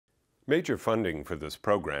Major funding for this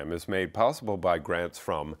program is made possible by grants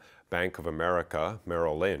from Bank of America,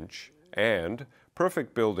 Merrill Lynch, and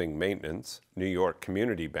Perfect Building Maintenance, New York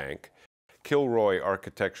Community Bank, Kilroy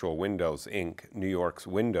Architectural Windows, Inc., New York's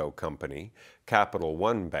window company, Capital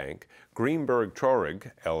One Bank, Greenberg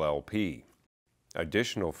Traurig, LLP.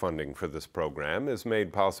 Additional funding for this program is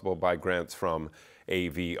made possible by grants from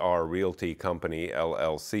AVR Realty Company,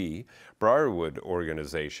 LLC, Briarwood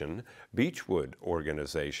Organization, Beechwood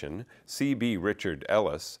Organization, C.B. Richard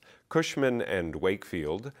Ellis, Cushman and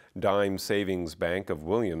Wakefield, Dime Savings Bank of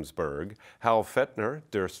Williamsburg, Hal Fettner,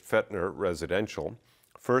 Durst Fettner Residential,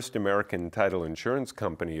 First American Title Insurance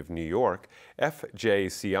Company of New York, F.J.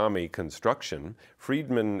 Siami Construction,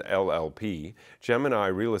 Friedman LLP, Gemini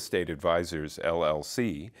Real Estate Advisors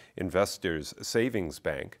LLC, Investors Savings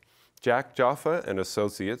Bank, Jack Jaffa and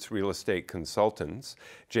Associates Real Estate Consultants,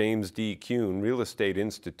 James D. Kuhn Real Estate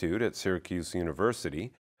Institute at Syracuse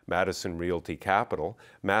University, Madison Realty Capital,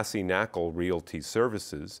 Massey Knackle Realty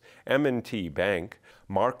Services, M&T Bank,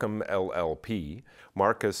 Markham LLP,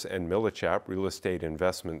 Marcus and Millichap Real Estate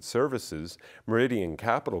Investment Services, Meridian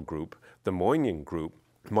Capital Group, the Moynihan Group,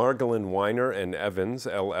 Margolin Weiner and Evans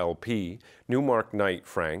LLP, Newmark Knight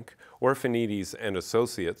Frank, Orphanides and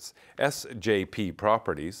Associates, SJP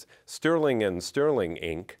Properties, Sterling and Sterling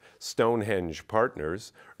Inc., Stonehenge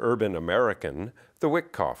Partners, Urban American, the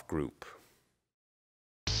Wickoff Group.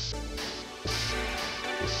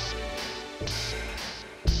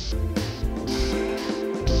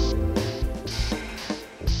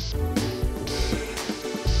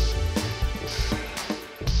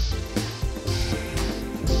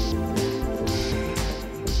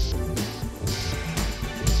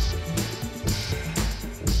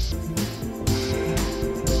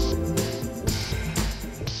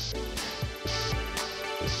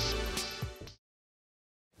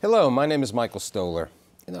 Hello, my name is Michael Stoller.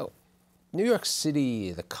 You know, New York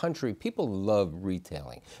City, the country, people love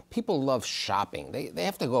retailing. People love shopping. They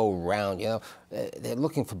have to go around, you know. They're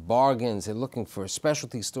looking for bargains. They're looking for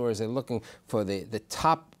specialty stores. They're looking for the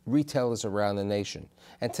top retailers around the nation.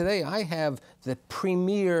 And today I have the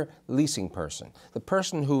premier leasing person, the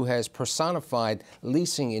person who has personified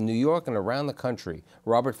leasing in New York and around the country,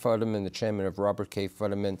 Robert Futterman, the chairman of Robert K.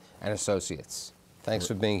 Futterman and Associates. Thanks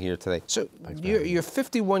for being here today. So you're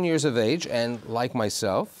 51 years of age, and like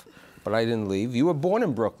myself, but I didn't leave. You were born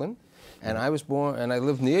in Brooklyn, and I was born, and I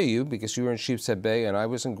lived near you because you were in Sheepshead Bay, and I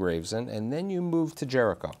was in Gravesend, and then you moved to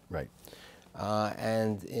Jericho. Right.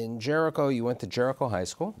 And in Jericho, you went to Jericho High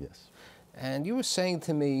School. Yes. And you were saying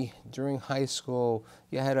to me during high school,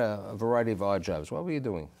 you had a variety of odd jobs. What were you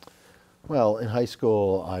doing? Well, in high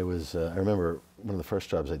school, I was, I remember one of the first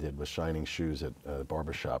jobs I did was shining shoes at a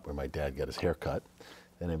barber shop where my dad got his hair cut.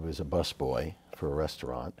 Then it was a busboy for a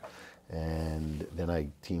restaurant. And then I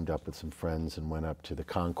teamed up with some friends and went up to the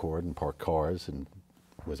Concord and parked cars and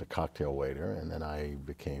was a cocktail waiter. And then I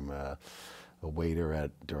became a waiter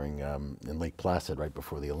in Lake Placid right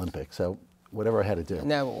before the Olympics. So whatever I had to do.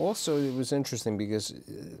 Now, also, it was interesting because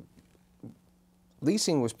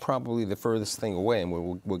leasing was probably the furthest thing away, and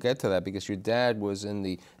we'll get to that because your dad was in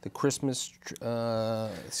the Christmas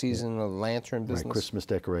season of lantern business. Right, Christmas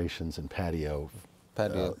decorations and patio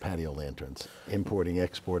lanterns, importing,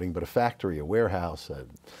 exporting, but a factory, a warehouse, a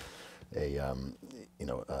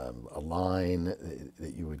line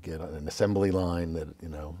that you would get on an assembly line that, you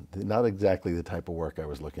know, not exactly the type of work I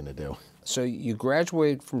was looking to do. So you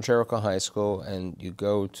graduate from Jericho High School and you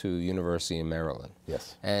go to University of Maryland.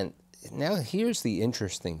 Yes. And now here's the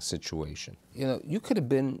interesting situation. You know, you could have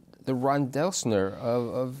been the Ron Delsner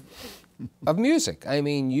of music. I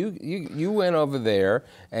mean, you went over there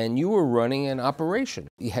and you were running an operation.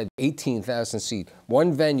 You had 18,000 seat,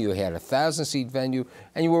 one venue, you had a 1,000-seat venue,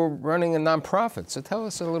 and you were running a nonprofit. So tell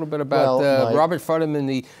us a little bit about Robert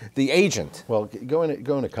Futterman, the agent. Well, going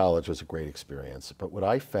to college was a great experience, but what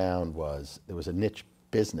I found was there was a niche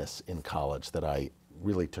business in college that I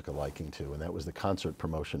really took a liking to, and that was the concert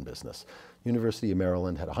promotion business. University of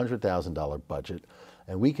Maryland had a $100,000 budget,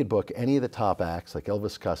 and we could book any of the top acts like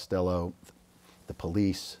Elvis Costello, the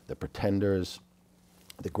Police, the Pretenders,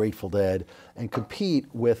 the Grateful Dead, and compete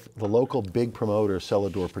with the local big promoter,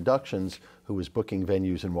 Celador Productions, who was booking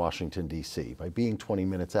venues in Washington, D.C. By being 20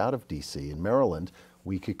 minutes out of D.C. in Maryland,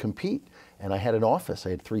 we could compete. And I had an office. I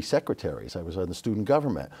had 3 secretaries. I was on the student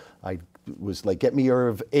government. I was like, get me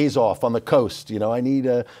Irv Azoff on the coast. You know, I need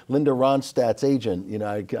Linda Ronstadt's agent. You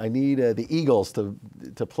know, I need the Eagles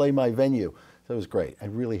to play my venue. So it was great. I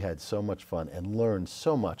really had so much fun and learned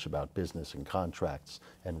so much about business and contracts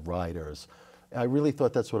and riders. I really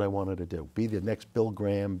thought that's what I wanted to do. Be the next Bill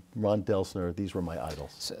Graham, Ron Delsner. These were my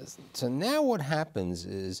idols. So now what happens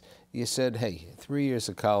is you said, hey, 3 years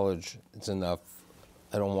of college, it's enough.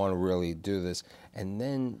 I don't want to really do this. And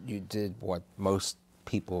then you did what most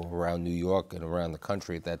people around New York and around the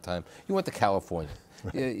country at that time, you went to California.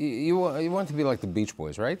 Right. You wanted to be like the Beach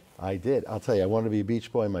Boys, right? I did. I'll tell you, I wanted to be a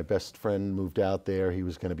Beach Boy. My best friend moved out there. He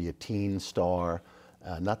was going to be a teen star.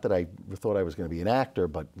 Not that I thought I was going to be an actor,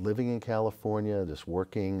 but living in California, just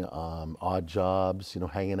working odd jobs, you know,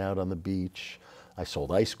 hanging out on the beach. I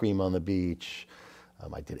sold ice cream on the beach.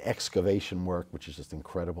 I did excavation work, which is just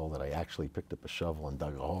incredible that I actually picked up a shovel and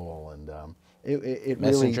dug a hole. And it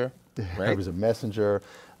messenger, really, right? I was a messenger.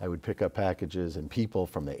 I would pick up packages and people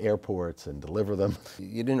from the airports and deliver them.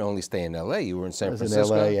 You didn't only stay in LA, you were in San Francisco? I was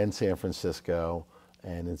in LA and San Francisco.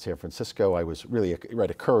 And in San Francisco, I was really a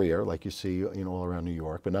courier, like you see, you know, all around New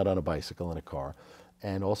York, but not on a bicycle, in a car.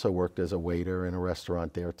 And also worked as a waiter in a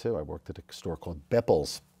restaurant there too. I worked at a store called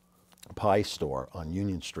Beppel's Pie Store on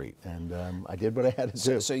Union Street, and I did what I had to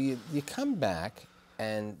do. So you come back,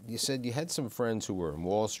 and you said you had some friends who were in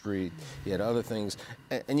Wall Street, you had other things,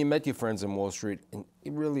 and you met your friends in Wall Street, and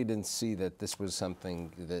you really didn't see that this was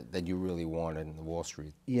something that you really wanted in Wall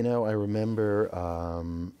Street. You know, I remember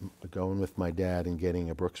going with my dad and getting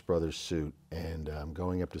a Brooks Brothers suit, and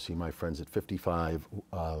going up to see my friends at 55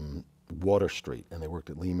 Water Street, and they worked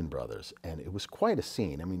at Lehman Brothers, and it was quite a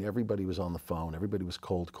scene. I mean, everybody was on the phone, everybody was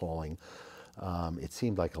cold calling. It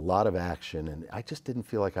seemed like a lot of action, and I just didn't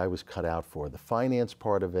feel like I was cut out for the finance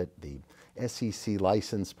part of it, the SEC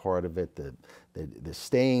license part of it, the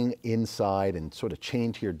staying inside and sort of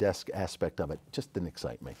chained to your desk aspect of it just didn't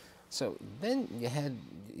excite me. So then you had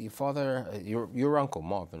your father, your uncle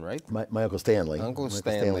Marvin, right? My Uncle Stanley. Uncle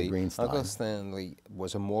Stanley Greenstein. Uncle Stanley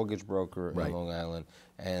was a mortgage broker in Long Island,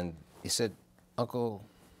 and he said, "Uncle,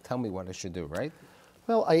 tell me what I should do," right?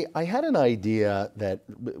 Well, I had an idea that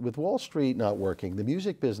with Wall Street not working, the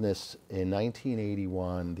music business in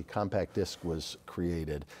 1981, the compact disc was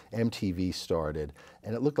created, MTV started,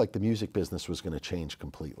 and it looked like the music business was going to change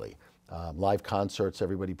completely. Live concerts,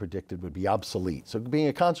 everybody predicted, would be obsolete. So being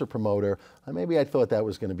a concert promoter, maybe I thought that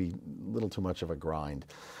was going to be a little too much of a grind.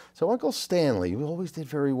 So Uncle Stanley always did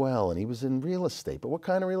very well, and he was in real estate. But what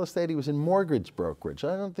kind of real estate? He was in mortgage brokerage.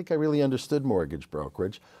 I don't think I really understood mortgage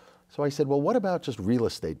brokerage. So I said, well, what about just real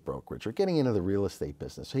estate brokerage or getting into the real estate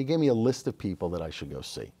business? So he gave me a list of people that I should go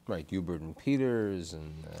see. Right, Hubert and Peters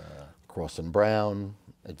and Cross and Brown,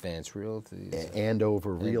 Advanced Realty,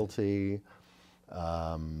 Andover Realty,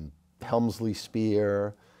 Helmsley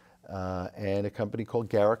Spear, and a company called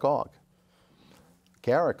Garrick Ogg.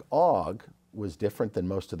 Garrick Ogg was different than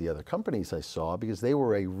most of the other companies I saw because they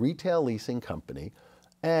were a retail leasing company,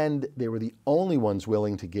 and they were the only ones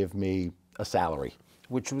willing to give me a salary.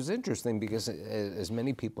 Which was interesting because, as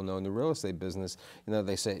many people know in the real estate business, you know,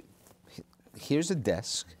 they say, here's a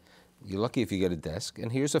desk, you're lucky if you get a desk,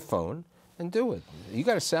 and here's a phone, and do it. You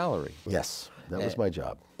got a salary. Yes, that was my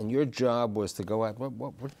job. And your job was to go out,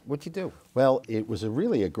 what'd you do? Well, it was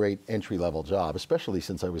really a great entry-level job, especially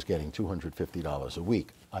since I was getting $250 a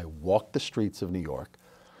week. I walked the streets of New York.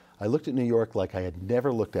 I looked at New York like I had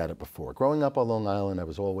never looked at it before. Growing up on Long Island, I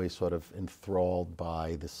was always sort of enthralled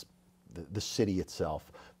by the city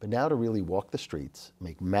itself. But now to really walk the streets,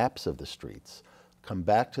 make maps of the streets, come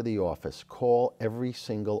back to the office, call every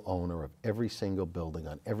single owner of every single building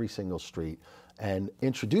on every single street, and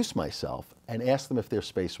introduce myself and ask them if their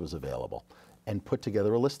space was available, and put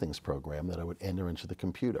together a listings program that I would enter into the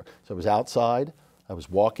computer. So I was outside, I was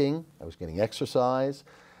walking, I was getting exercise,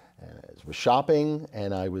 I was shopping,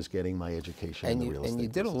 and I was getting my education in the real estate And you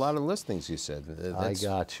did business. a lot of listings, you said. I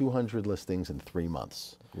got 200 listings in 3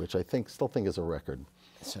 months, which I still think is a record.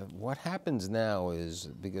 So what happens now is,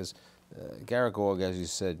 because Garrick Ogg, as you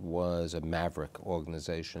said, was a maverick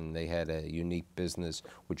organization. They had a unique business,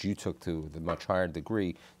 which you took to the much higher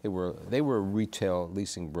degree. They were a retail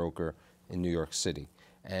leasing broker in New York City,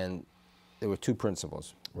 and there were two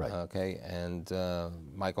principals. Right. Okay, and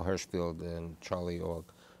Michael Hirschfield and Charlie Ogg.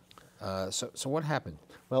 So what happened?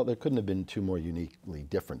 Well, there couldn't have been two more uniquely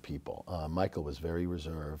different people. Michael was very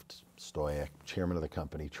reserved, stoic, chairman of the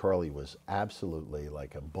company. Charlie was absolutely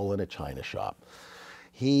like a bull in a china shop.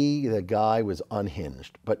 The guy was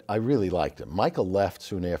unhinged, but I really liked him. Michael left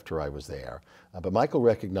soon after I was there, but Michael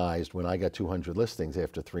recognized when I got 200 listings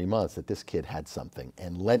after 3 months that this kid had something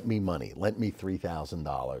and lent me money, lent me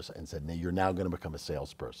 $3,000 and said, "Now you're now going to become a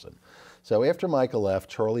salesperson." So after Michael left,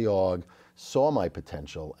 Charlie Ogg saw my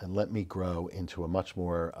potential and let me grow into a much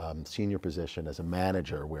more senior position as a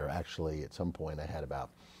manager, where actually at some point I had about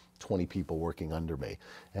 20 people working under me.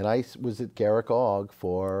 And I was at Garrick Ogg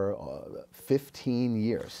for 15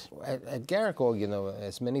 years. At Garrick Ogg, you know,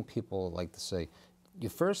 as many people like to say, your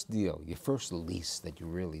first deal, your first lease that you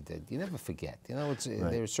really did, you never forget. You know,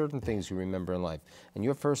 there are certain things you remember in life. And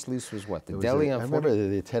your first lease was what? The deli on 40? I remember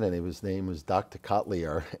the tenant, his name was Dr.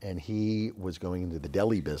 Kotlier, and he was going into the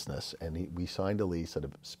deli business. And we signed a lease at a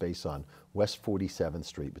space on West 47th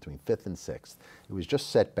Street between 5th and 6th. It was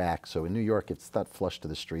just set back, so in New York, it's not flush to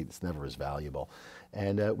the street. It's never as valuable.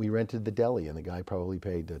 And we rented the deli, and the guy probably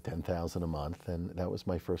paid $10,000 a month, and that was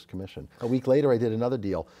my first commission. A week later, I did another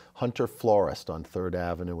deal, Hunter Florist on 3rd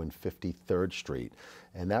Avenue and 53rd Street,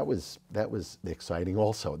 and that was exciting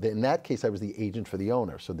also. In that case, I was the agent for the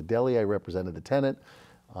owner. So the deli, I represented the tenant.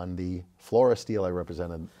 On the florist deal, I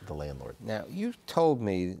represented the landlord. Now, you told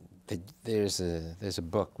me that there's a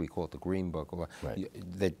book, we call it the Green Book, right.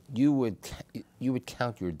 that you would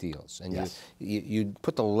count your deals, and yes. you'd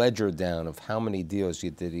put the ledger down of how many deals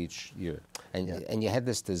you did each year, and and you had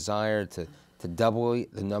this desire to double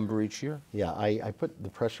the number each year. Yeah, I put the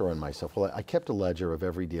pressure on myself. Well, I kept a ledger of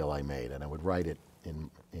every deal I made, and I would write it in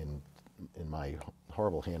my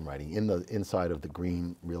horrible handwriting in the inside of the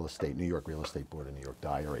Green Real Estate, New York Real Estate Board and New York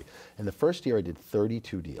Diary. And the first year I did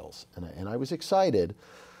 32 deals, and I was excited.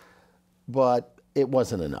 But it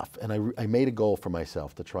wasn't enough, and I made a goal for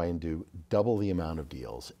myself to try and do double the amount of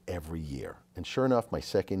deals every year. And sure enough, my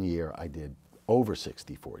second year, I did over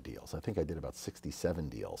 64 deals. I think I did about 67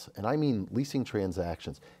 deals. And I mean leasing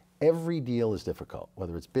transactions. Every deal is difficult,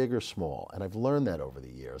 whether it's big or small, and I've learned that over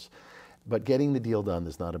the years. But getting the deal done,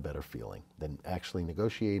 there's not a better feeling than actually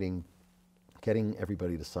negotiating, getting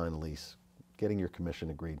everybody to sign a lease, getting your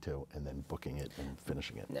commission agreed to, and then booking it and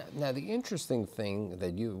finishing it. Now the interesting thing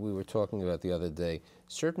that we were talking about the other day,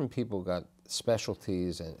 certain people got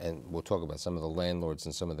specialties, and we'll talk about some of the landlords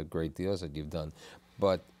and some of the great deals that you've done,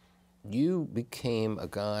 but you became a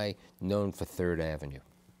guy known for 3rd Avenue,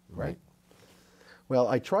 right? Well,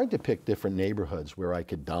 I tried to pick different neighborhoods where I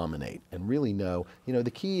could dominate and really know, you know,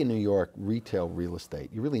 the key in New York retail real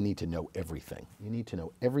estate, you really need to know everything. You need to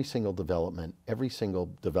know every single development, every single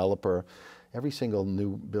developer, every single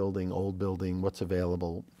new building, old building, what's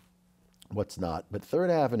available, what's not. But 3rd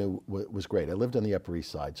Avenue was great. I lived on the Upper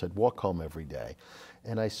East Side, so I'd walk home every day.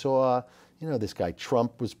 And I saw, you know, this guy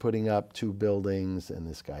Trump was putting up 2 buildings, and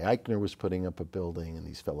this guy Eichner was putting up a building, and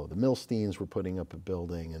these fellow the Milsteins were putting up a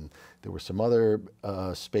building, and there were some other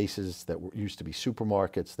spaces that used to be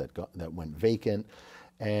supermarkets that went vacant.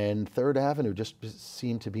 And 3rd Avenue just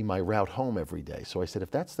seemed to be my route home every day. So I said,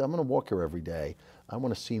 I'm going to walk here every day. I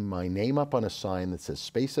want to see my name up on a sign that says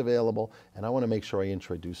space available, and I want to make sure I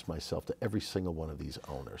introduce myself to every single one of these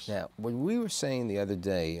owners. Now, what we were saying the other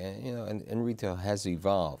day, you know, and retail has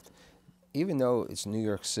evolved. Even though it's New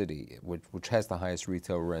York City, which has the highest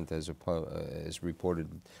retail rent as reported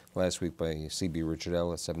last week by C.B. Richard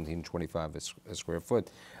Ellis, $17.25 a square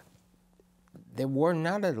foot, there were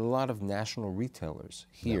not a lot of national retailers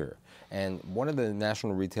here. No. And one of the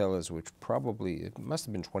national retailers, which probably, it must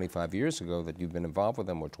have been 25 years ago that you've been involved with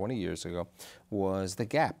them, or 20 years ago, was the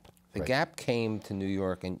Gap. The Gap came to New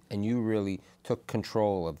York, and you really took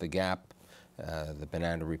control of the Gap, the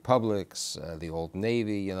Banana Republics, the Old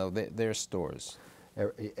Navy, you know, their stores.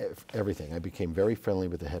 Everything. I became very friendly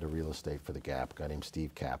with the head of real estate for the Gap, a guy named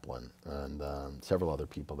Steve Kaplan, and several other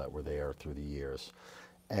people that were there through the years.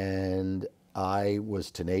 And I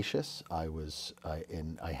was tenacious. I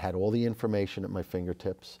had all the information at my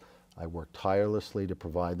fingertips. I worked tirelessly to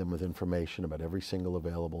provide them with information about every single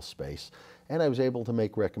available space, and I was able to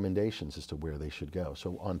make recommendations as to where they should go.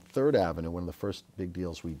 So on 3rd Avenue, one of the first big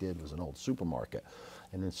deals we did was an old supermarket.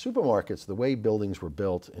 And in supermarkets, the way buildings were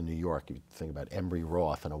built in New York, you think about Embry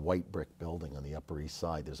Roth and a white brick building on the Upper East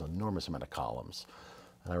Side, there's an enormous amount of columns.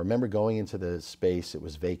 And I remember going into the space, it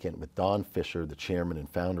was vacant, with Don Fisher, the chairman and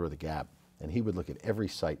founder of the Gap, and he would look at every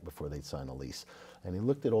site before they'd sign a lease. And he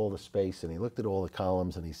looked at all the space, and he looked at all the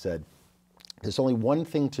columns, and he said, there's only one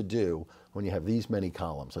thing to do when you have these many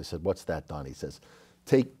columns. I said, what's that, Don? He says,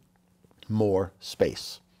 take more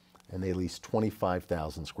space. And they leased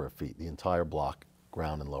 25,000 square feet, the entire block,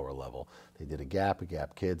 ground and lower level. They did a Gap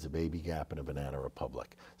Kids, a Baby Gap, and a Banana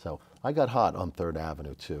Republic. So I got hot on 3rd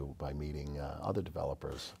Avenue too by meeting other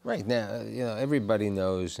developers. Right. Now, you know, everybody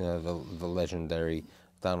knows, you know, the legendary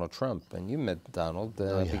Donald Trump, and you met Donald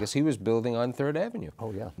because he was building on 3rd Avenue.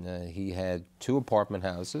 Oh, yeah. He had 2 apartment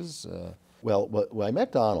houses. Well, when I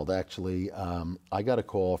met Donald, actually, I got a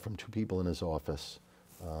call from 2 people in his office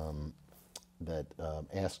that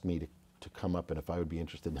asked me to come up and if I would be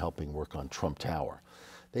interested in helping work on Trump Tower.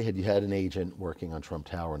 they had an agent working on Trump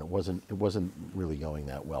Tower, and it wasn't really going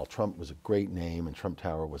that well. Trump was a great name, and Trump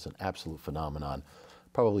Tower was an absolute phenomenon,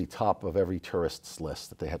 probably top of every tourist's list,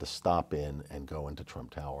 that they had to stop in and go into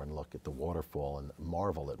Trump Tower and look at the waterfall and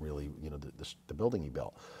marvel at really, the building he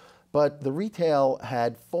built. But the retail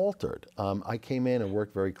had faltered. I came in and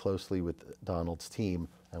worked very closely with Donald's team,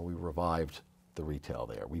 and we revived the retail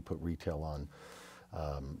there. We put retail on,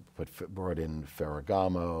 brought in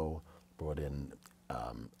Ferragamo, brought in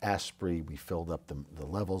Asprey. We filled up the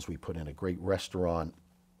levels. We put in a great restaurant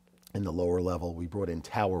in the lower level. We brought in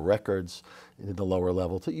Tower Records in the lower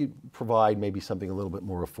level to provide maybe something a little bit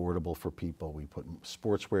more affordable for people. We put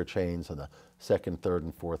sportswear chains on the second, third,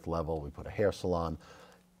 and fourth level. We put a hair salon.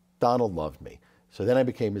 Donald loved me. So then I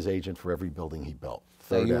became his agent for every building he built.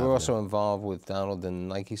 So you were also involved with Donald in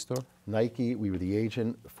the Nike store? Nike, we were the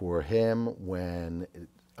agent for him when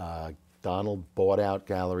Donald bought out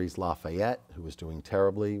Galleries Lafayette, who was doing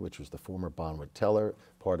terribly, which was the former Bonwit Teller,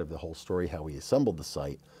 part of the whole story, how he assembled the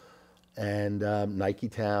site. And Nike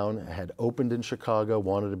Town had opened in Chicago,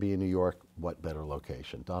 wanted to be in New York. What better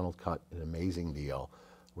location? Donald cut an amazing deal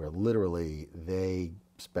where literally they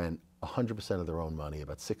spent 100% of their own money,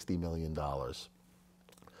 about $60 million,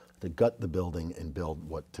 to gut the building and build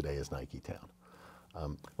what today is Nike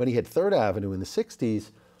Town. When he had 3rd Avenue in the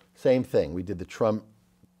 60s, same thing. We did the Trump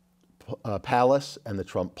Palace and the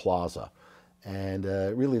Trump Plaza. And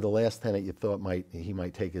really the last tenant you thought he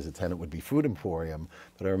might take as a tenant would be Food Emporium.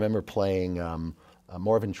 But I remember playing,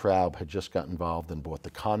 Marvin Traub had just got involved and bought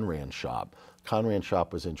the Conran shop. Conran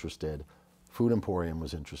shop was interested. Food Emporium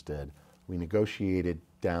was interested. We negotiated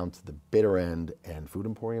down to the bitter end, and Food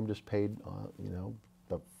Emporium just paid,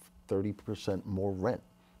 about 30% more rent,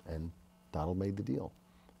 and Donald made the deal.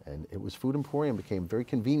 And it was Food Emporium became very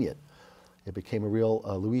convenient. It became a real,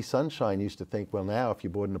 Louis Sunshine used to think, well, now if you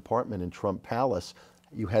bought an apartment in Trump Palace,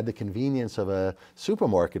 you had the convenience of a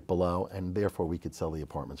supermarket below, and therefore we could sell the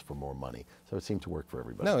apartments for more money. So it seemed to work for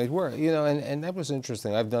everybody. No, it worked. And that was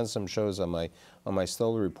interesting. I've done some shows on my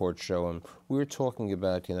Stoller Report show, and we were talking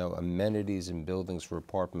about amenities in buildings for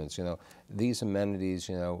apartments. These amenities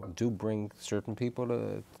do bring certain people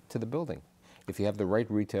to the building. If you have the right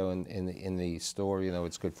retail in the store,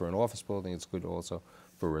 it's good for an office building. It's good also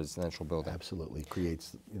for a residential building. Absolutely.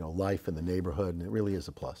 Creates, life in the neighborhood, and it really is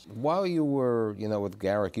a plus. While you were, with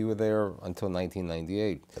Garrick, you were there until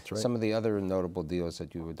 1998. That's right. Some of the other notable deals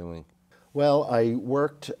that you were doing. Well, I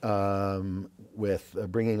worked with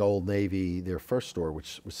bringing Old Navy, their first store,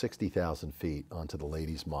 which was 60,000 feet, onto the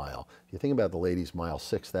Ladies Mile. If you think about the Ladies Mile,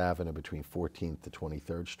 6th Avenue between 14th to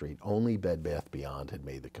 23rd Street, only Bed Bath & Beyond had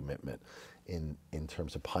made the commitment in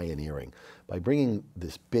terms of pioneering. By bringing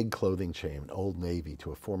this big clothing chain, Old Navy,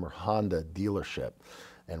 to a former Honda dealership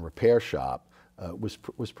and repair shop,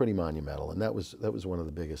 was pretty monumental, and that was one of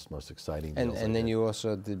the biggest, most exciting deals. And then you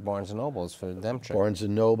also did Barnes & Noble's for Demchick. Barnes &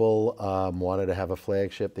 Noble wanted to have a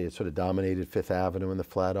flagship. They had sort of dominated Fifth Avenue in the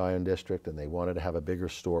Flatiron District, and they wanted to have a bigger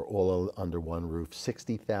store all under one roof,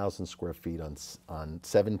 60,000 square feet on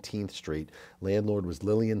 17th Street. Landlord was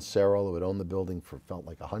Lillian Serrell, who had owned the building for felt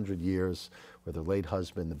like 100 years, with her late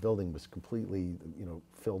husband. The building was completely,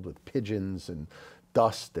 filled with pigeons and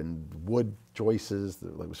dust and wood joists.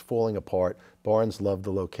 It was falling apart. Barnes loved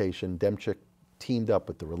the location. Demchick teamed up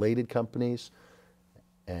with the related companies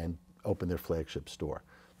and opened their flagship store.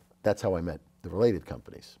 That's how I met the related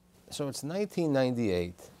companies. So it's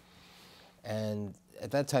 1998, and at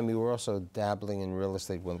that time you were also dabbling in real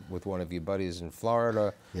estate with one of your buddies in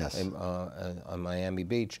Florida. Yes. On Miami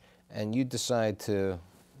Beach, and you decide to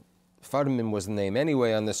Futterman was the name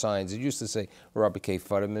anyway on the signs. It used to say Robert K.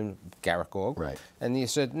 Futterman, Garrick Org. Right. And you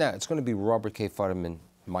said, no, it's going to be Robert K. Futterman,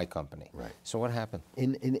 my company. Right. So what happened?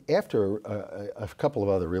 After a couple of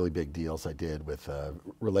other really big deals I did with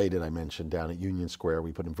Related, I mentioned down at Union Square,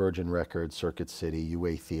 we put in Virgin Records, Circuit City,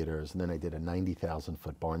 UA Theaters, and then I did a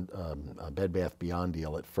 90,000-foot Bed Bath & Beyond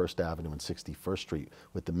deal at 1st Avenue and 61st Street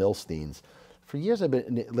with the Milsteins. For years,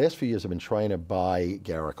 last few years, I've been trying to buy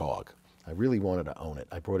Garrick Org. I really wanted to own it.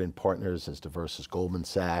 I brought in partners as diverse as Goldman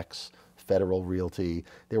Sachs, Federal Realty.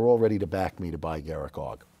 They were all ready to back me to buy Garrick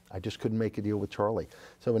Org. I just couldn't make a deal with Charlie.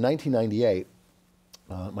 So in 1998,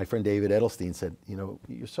 my friend David Edelstein said,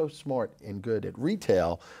 you're so smart and good at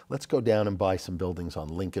retail, let's go down and buy some buildings on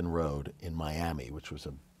Lincoln Road in Miami, which was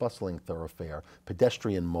a bustling thoroughfare,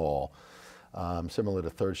 pedestrian mall, similar to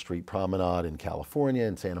 3rd Street Promenade in California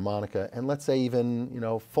and Santa Monica, and let's say even,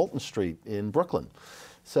 Fulton Street in Brooklyn.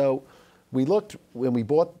 So we looked, when we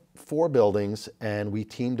bought 4 buildings, and we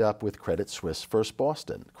teamed up with Credit Suisse First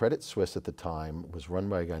Boston. Credit Suisse at the time was run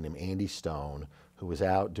by a guy named Andy Stone, who was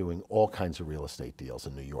out doing all kinds of real estate deals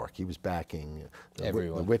in New York. He was backing the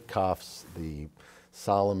Witkoffs, the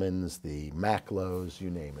Solomons, the Macklows,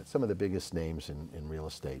 you name it, some of the biggest names in real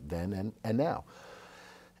estate then and now.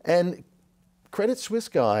 And Credit Suisse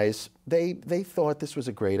guys, they thought this was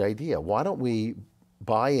a great idea. Why don't we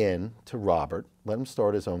buy in to Robert, let him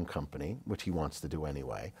start his own company, which he wants to do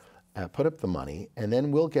anyway, put up the money, and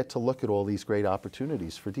then we'll get to look at all these great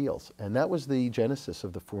opportunities for deals. And that was the genesis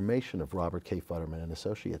of the formation of Robert K. Futterman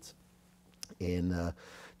Associates in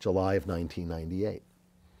July of 1998.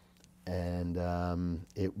 And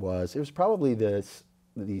it was probably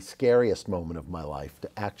the scariest moment of my life to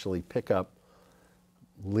actually pick up,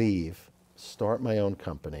 leave, start my own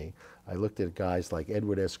company. I looked at guys like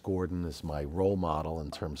Edward S. Gordon as my role model in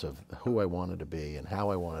terms of who I wanted to be and how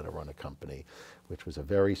I wanted to run a company, which was a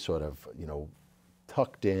very sort of,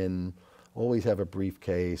 tucked in, always have a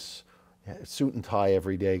briefcase, suit and tie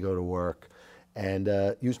every day, go to work, and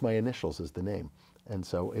use my initials as the name. And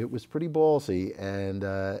so it was pretty ballsy, and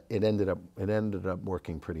it ended up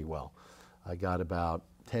working pretty well. I got about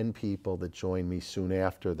 10 people that joined me soon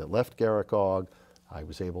after that left Garrick-Ogg. I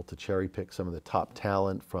was able to cherry pick some of the top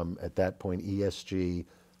talent from, at that point, ESG,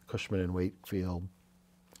 Cushman & Wakefield,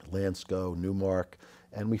 Lansco, Newmark,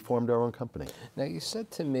 and we formed our own company. Now, you said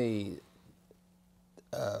to me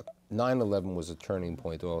 9/11 was a turning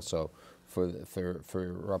point also for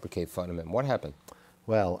Robert K. Futterman. What happened?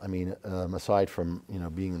 Well, I mean, aside from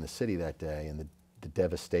being in the city that day and the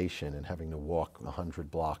devastation and having to walk 100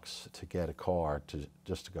 blocks to get a car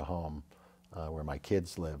just to go home, where my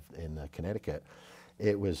kids lived in Connecticut,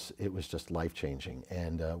 it was just life-changing.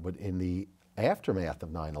 And in the aftermath of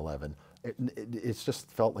 9/11, it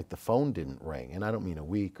just felt like the phone didn't ring. And I don't mean a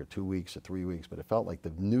week or 2 weeks or 3 weeks, but it felt like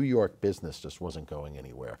the New York business just wasn't going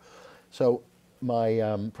anywhere. So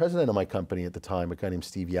my president of my company at the time, a guy named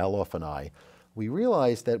Steve Yaloff, and I, we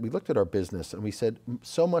realized that we looked at our business and we said,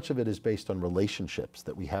 so much of it is based on relationships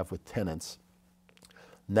that we have with tenants,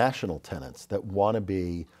 national tenants that want to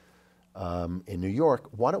be in New York.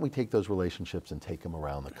 Why don't we take those relationships and take them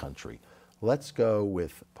around the country? Let's go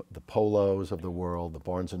with the Polos of the world, the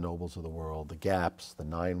Barnes & Nobles of the world, the Gaps, the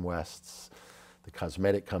Nine Wests, the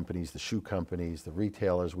cosmetic companies, the shoe companies, the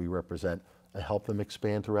retailers we represent, and help them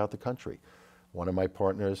expand throughout the country. One of my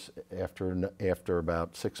partners, after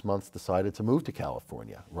about 6 months, decided to move to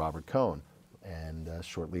California, Robert Cohn. And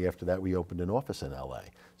shortly after that, we opened an office in LA.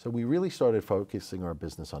 So we really started focusing our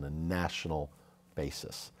business on a national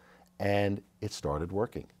basis. And it started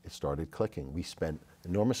working. It started clicking. We spent an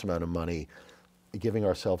enormous amount of money giving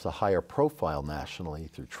ourselves a higher profile nationally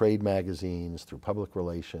through trade magazines, through public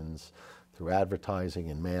relations, through advertising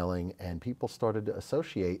and mailing, and people started to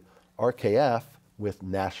associate RKF with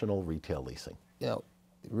national retail leasing.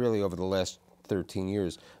 Really over the last 13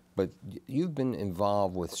 years, but you've been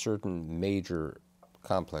involved with certain major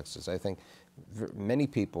complexes. I think many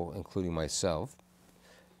people, including myself,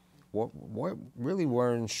 what really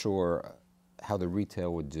weren't sure how the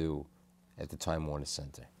retail would do at the Time Warner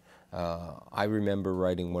Center. I remember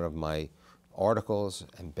writing one of my articles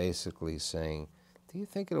and basically saying, do you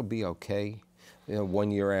think it'll be okay?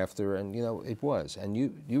 1 year after, and it was. And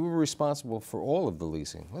you were responsible for all of the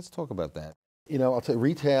leasing. Let's talk about that. I'll tell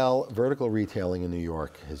you, vertical retailing in New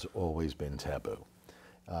York has always been taboo.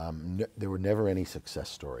 There were never any success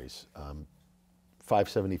stories.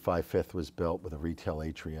 575 Fifth was built with a retail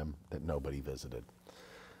atrium that nobody visited.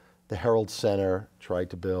 The Herald Center tried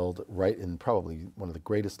to build right in probably one of the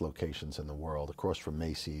greatest locations in the world, across from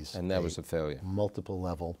Macy's. And that was a failure. Multiple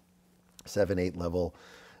level, 7, 8 level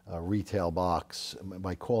retail box,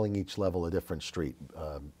 by calling each level a different street.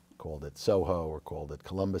 Called it Soho, or called it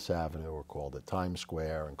Columbus Avenue, or called it Times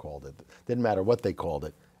Square, and called it, didn't matter what they called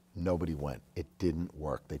it, nobody went. It didn't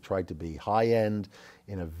work. They tried to be high-end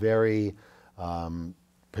in a very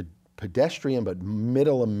pedestrian but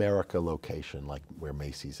middle America location, like where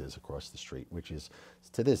Macy's is across the street, which is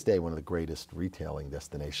to this day one of the greatest retailing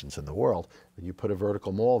destinations in the world. But you put a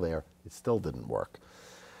vertical mall there, it still didn't work.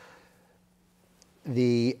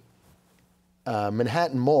 The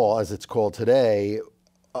Manhattan Mall, as it's called today,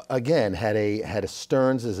 again had a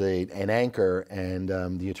Stearns as an anchor, and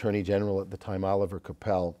the Attorney General at the time, Oliver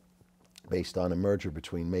Capel, based on a merger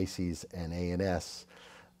between Macy's and A&S.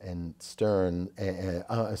 And there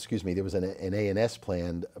was an A&S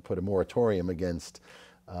plan, put a moratorium against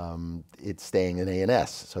it staying in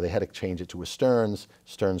A&S. So they had to change it to a Stearns.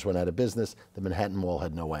 Stearns went out of business. The Manhattan Mall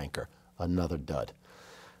had no anchor. Another dud.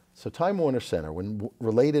 So Time Warner Center, when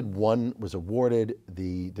Related One was awarded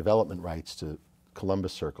the development rights to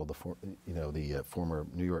Columbus Circle, the former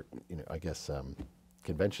New York,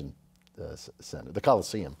 convention Center, the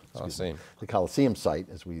Coliseum. Coliseum. The Coliseum site,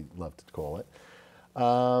 as we love to call it.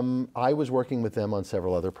 I was working with them on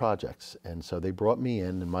several other projects, and so they brought me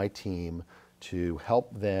in and my team to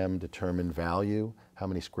help them determine value, how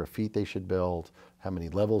many square feet they should build, how many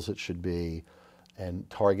levels it should be, and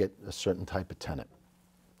target a certain type of tenant.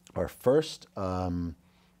 Our first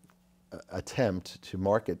attempt to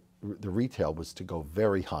market the retail was to go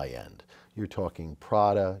very high end. You're talking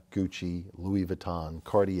Prada, Gucci, Louis Vuitton,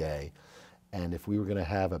 Cartier, and if we were going to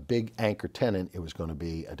have a big anchor tenant, it was going to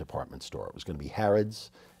be a department store. It was going to be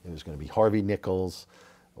Harrods, it was going to be Harvey Nichols,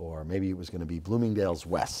 or maybe it was going to be Bloomingdale's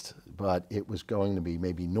West, but it was going to be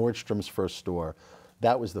maybe Nordstrom's first store.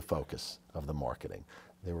 That was the focus of the marketing.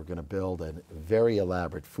 They were going to build a very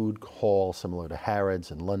elaborate food hall similar to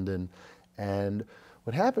Harrods in London. And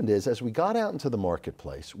what happened is, as we got out into the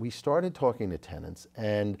marketplace, we started talking to tenants,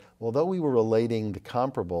 and although we were relating the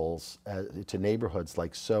comparables to neighborhoods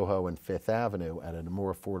like Soho and Fifth Avenue at a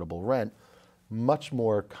more affordable rent, much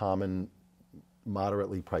more common,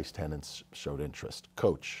 moderately priced tenants showed interest.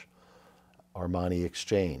 Coach, Armani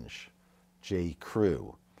Exchange, J.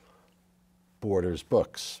 Crew, Borders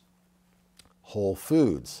Books, Whole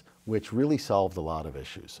Foods, which really solved a lot of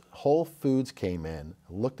issues. Whole Foods came in,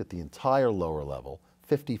 looked at the entire lower level,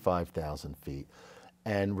 55,000 feet,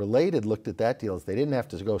 and Related looked at that deal as they didn't have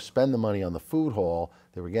to go spend the money on the food hall,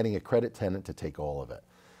 they were getting a credit tenant to take all of it.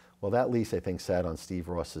 Well, that lease, I think, sat on Steve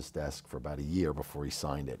Ross's desk for about a year before he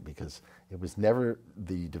signed it, because it was never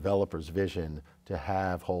the developer's vision to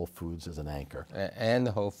have Whole Foods as an anchor. And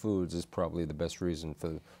the Whole Foods is probably the best reason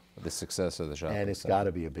for the success of the shopping center. And it's got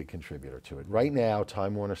to be a big contributor to it. Right now,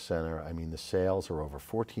 Time Warner Center, I mean, the sales are over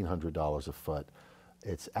 $1,400 a foot.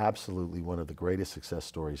 It's absolutely one of the greatest success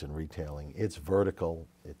stories in retailing. It's vertical,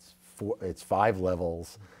 it's 5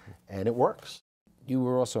 levels, and it works. You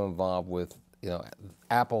were also involved with,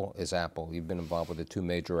 Apple is Apple. You've been involved with the 2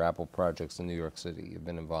 major Apple projects in New York City. You've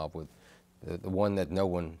been involved with the one that no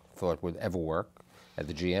one thought would ever work at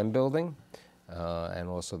the GM building, and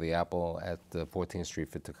also the Apple at the 14th Street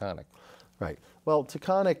for Taconic. Right. Well,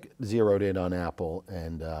 Taconic zeroed in on Apple,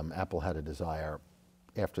 and Apple had a desire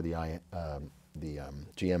after the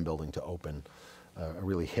GM building to open a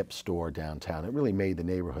really hip store downtown. It really made the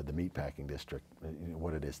neighborhood, the meatpacking district,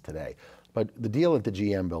 what it is today. But the deal at the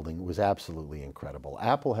GM building was absolutely incredible.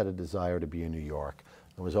 Apple had a desire to be in New York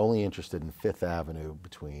and was only interested in Fifth Avenue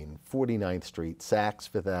between 49th Street, Saks,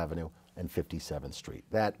 Fifth Avenue, and 57th Street.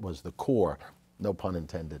 That was the core, no pun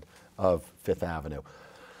intended, of Fifth Avenue.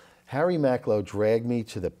 Harry Macklowe dragged me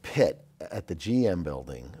to the pit at the GM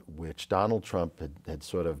building, which Donald Trump had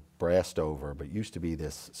sort of brassed over, but used to be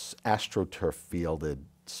this AstroTurf fielded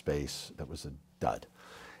space that was a dud.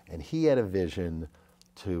 And he had a vision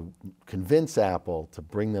to convince Apple to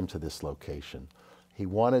bring them to this location. He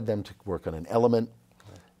wanted them to work on an element.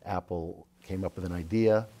 Apple came up with an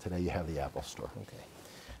idea. Today you have the Apple Store. Okay.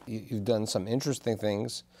 You've done some interesting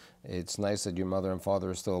things. It's nice that your mother and father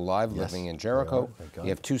are still alive, Yes, living in Jericho. thank God. You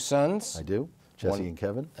have 2 sons. I do, Jesse and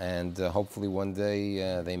Kevin. And hopefully one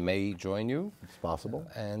day they may join you. It's possible.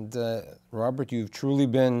 And Robert, you've truly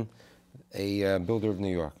been a builder of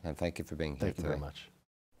New York, and thank you for being here Thank you today. very much.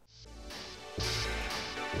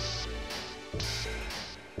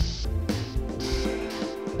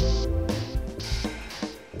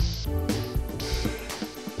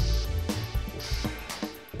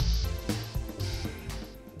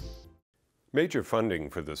 Major funding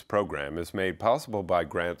for this program is made possible by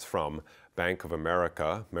grants from Bank of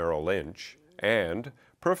America, Merrill Lynch, and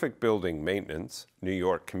Perfect Building Maintenance, New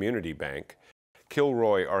York Community Bank,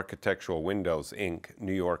 Kilroy Architectural Windows, Inc.,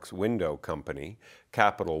 New York's window company,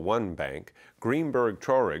 Capital One Bank, Greenberg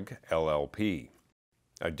Traurig, LLP.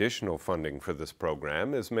 Additional funding for this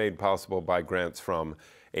program is made possible by grants from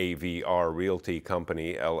AVR Realty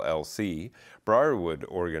Company, LLC, Briarwood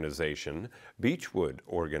Organization, Beechwood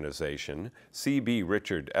Organization, C.B.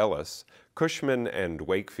 Richard Ellis, Cushman and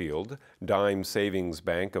Wakefield, Dime Savings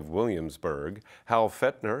Bank of Williamsburg, Hal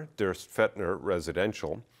Fettner, Durst Fettner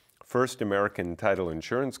Residential, First American Title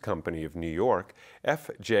Insurance Company of New York,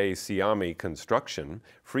 F.J. Siami Construction,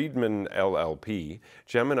 Friedman LLP,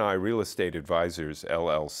 Gemini Real Estate Advisors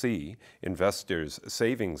LLC, Investors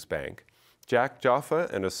Savings Bank, Jack Jaffa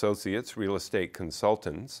and Associates Real Estate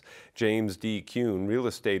Consultants, James D. Kuhn Real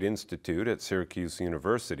Estate Institute at Syracuse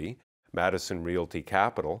University, Madison Realty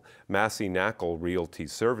Capital, Massey Knackle Realty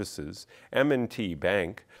Services, M&T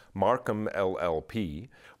Bank, Markham LLP,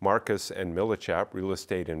 Marcus and Millichap Real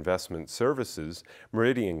Estate Investment Services,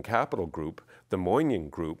 Meridian Capital Group, the Moynihan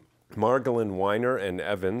Group, Margolin Weiner and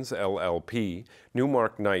Evans, LLP,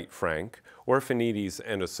 Newmark Knight Frank, Orphanides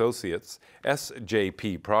and Associates,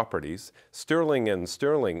 SJP Properties, Sterling and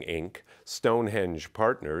Sterling Inc., Stonehenge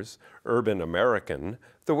Partners, Urban American,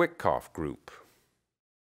 the Witkoff Group.